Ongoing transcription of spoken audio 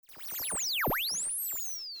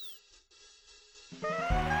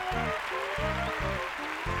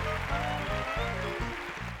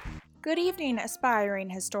Good evening, aspiring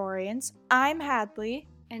historians. I'm Hadley.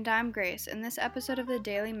 And I'm Grace, and this episode of the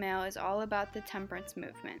Daily Mail is all about the Temperance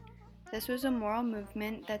Movement. This was a moral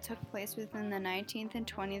movement that took place within the 19th and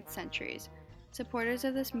 20th centuries. Supporters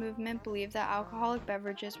of this movement believed that alcoholic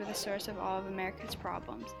beverages were the source of all of America's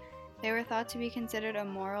problems. They were thought to be considered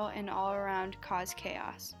immoral and all around cause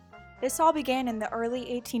chaos. This all began in the early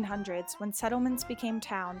 1800s when settlements became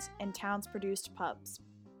towns and towns produced pubs.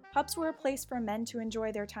 Pubs were a place for men to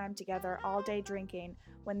enjoy their time together all day drinking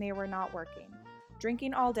when they were not working.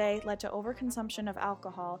 Drinking all day led to overconsumption of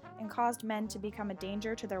alcohol and caused men to become a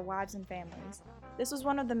danger to their wives and families. This was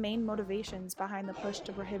one of the main motivations behind the push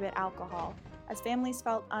to prohibit alcohol, as families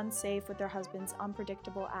felt unsafe with their husbands'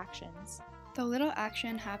 unpredictable actions. Though little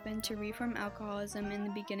action happened to reform alcoholism in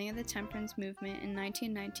the beginning of the Temperance Movement in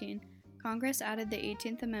 1919, Congress added the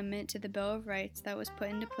 18th Amendment to the Bill of Rights that was put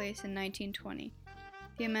into place in 1920.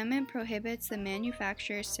 The amendment prohibits the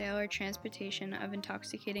manufacture, sale, or transportation of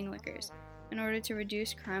intoxicating liquors in order to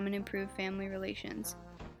reduce crime and improve family relations.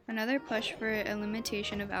 Another push for a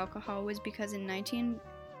limitation of alcohol was because in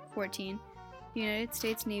 1914, the United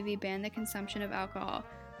States Navy banned the consumption of alcohol.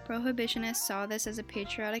 Prohibitionists saw this as a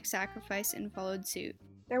patriotic sacrifice and followed suit.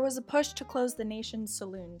 There was a push to close the nation's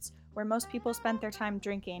saloons, where most people spent their time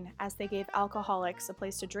drinking, as they gave alcoholics a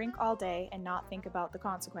place to drink all day and not think about the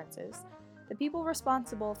consequences. The people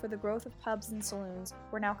responsible for the growth of pubs and saloons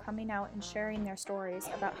were now coming out and sharing their stories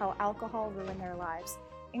about how alcohol ruined their lives,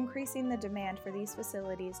 increasing the demand for these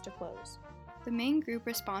facilities to close. The main group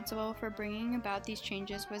responsible for bringing about these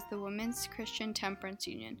changes was the Women's Christian Temperance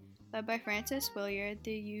Union. Led by Frances Willard,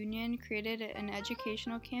 the union created an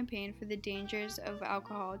educational campaign for the dangers of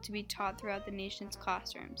alcohol to be taught throughout the nation's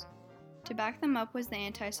classrooms. To back them up was the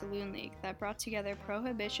Anti-Saloon League that brought together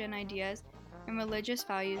prohibition ideas and religious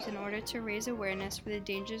values in order to raise awareness for the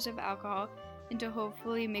dangers of alcohol and to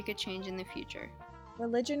hopefully make a change in the future.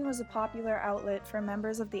 Religion was a popular outlet for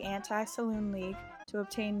members of the Anti-Saloon League to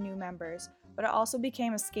obtain new members, but it also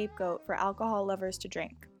became a scapegoat for alcohol lovers to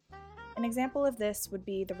drink. An example of this would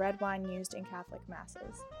be the red wine used in Catholic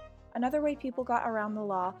masses. Another way people got around the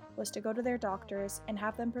law was to go to their doctors and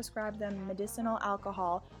have them prescribe them medicinal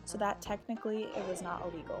alcohol so that technically it was not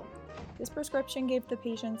illegal. This prescription gave the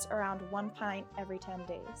patients around 1 pint every 10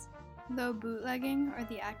 days. Though bootlegging, or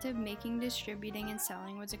the act of making, distributing, and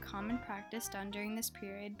selling, was a common practice done during this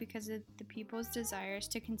period because of the people's desires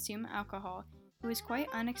to consume alcohol, it was quite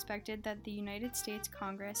unexpected that the United States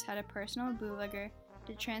Congress had a personal bootlegger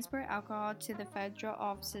to transport alcohol to the federal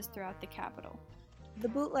offices throughout the Capitol. The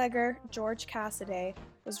bootlegger, George Cassidy,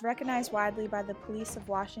 was recognized widely by the police of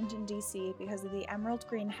Washington, D.C. because of the emerald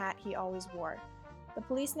green hat he always wore. The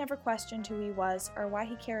police never questioned who he was or why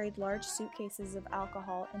he carried large suitcases of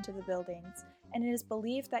alcohol into the buildings, and it is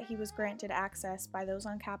believed that he was granted access by those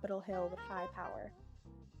on Capitol Hill with high power.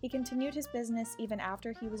 He continued his business even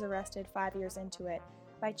after he was arrested 5 years into it,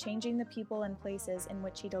 by changing the people and places in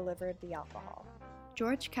which he delivered the alcohol.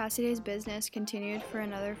 George Cassidy's business continued for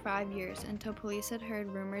another 5 years until police had heard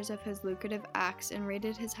rumors of his lucrative acts and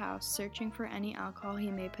raided his house, searching for any alcohol he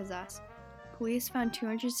may possess. Police found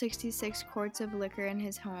 266 quarts of liquor in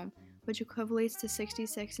his home, which equates to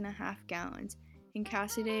 66.5 gallons, and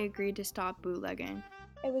Cassidy agreed to stop bootlegging.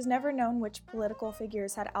 It was never known which political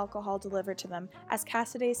figures had alcohol delivered to them, as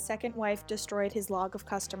Cassidy's second wife destroyed his log of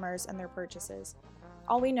customers and their purchases.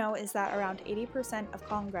 All we know is that around 80% of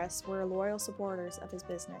Congress were loyal supporters of his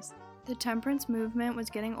business. The temperance movement was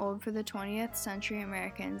getting old for the 20th century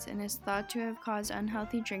Americans and is thought to have caused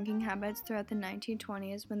unhealthy drinking habits throughout the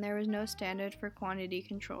 1920s when there was no standard for quantity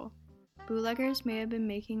control. Bootleggers may have been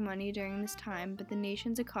making money during this time, but the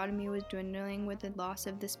nation's economy was dwindling with the loss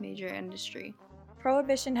of this major industry.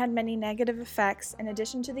 Prohibition had many negative effects in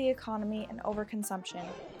addition to the economy and overconsumption.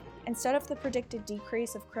 Instead of the predicted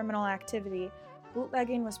decrease of criminal activity,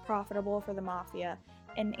 bootlegging was profitable for the mafia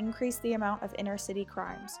and increased the amount of inner-city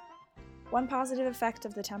crimes. One positive effect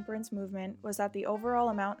of the temperance movement was that the overall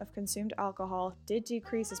amount of consumed alcohol did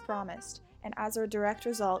decrease as promised, and as a direct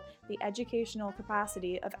result, the educational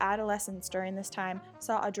capacity of adolescents during this time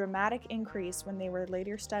saw a dramatic increase when they were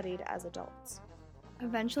later studied as adults.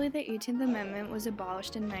 Eventually, the 18th Amendment was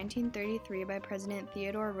abolished in 1933 by President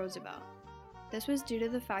Theodore Roosevelt. This was due to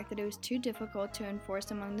the fact that it was too difficult to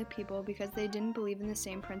enforce among the people because they didn't believe in the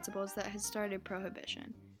same principles that had started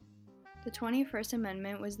prohibition. The 21st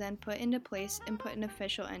Amendment was then put into place and put an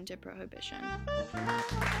official end to prohibition.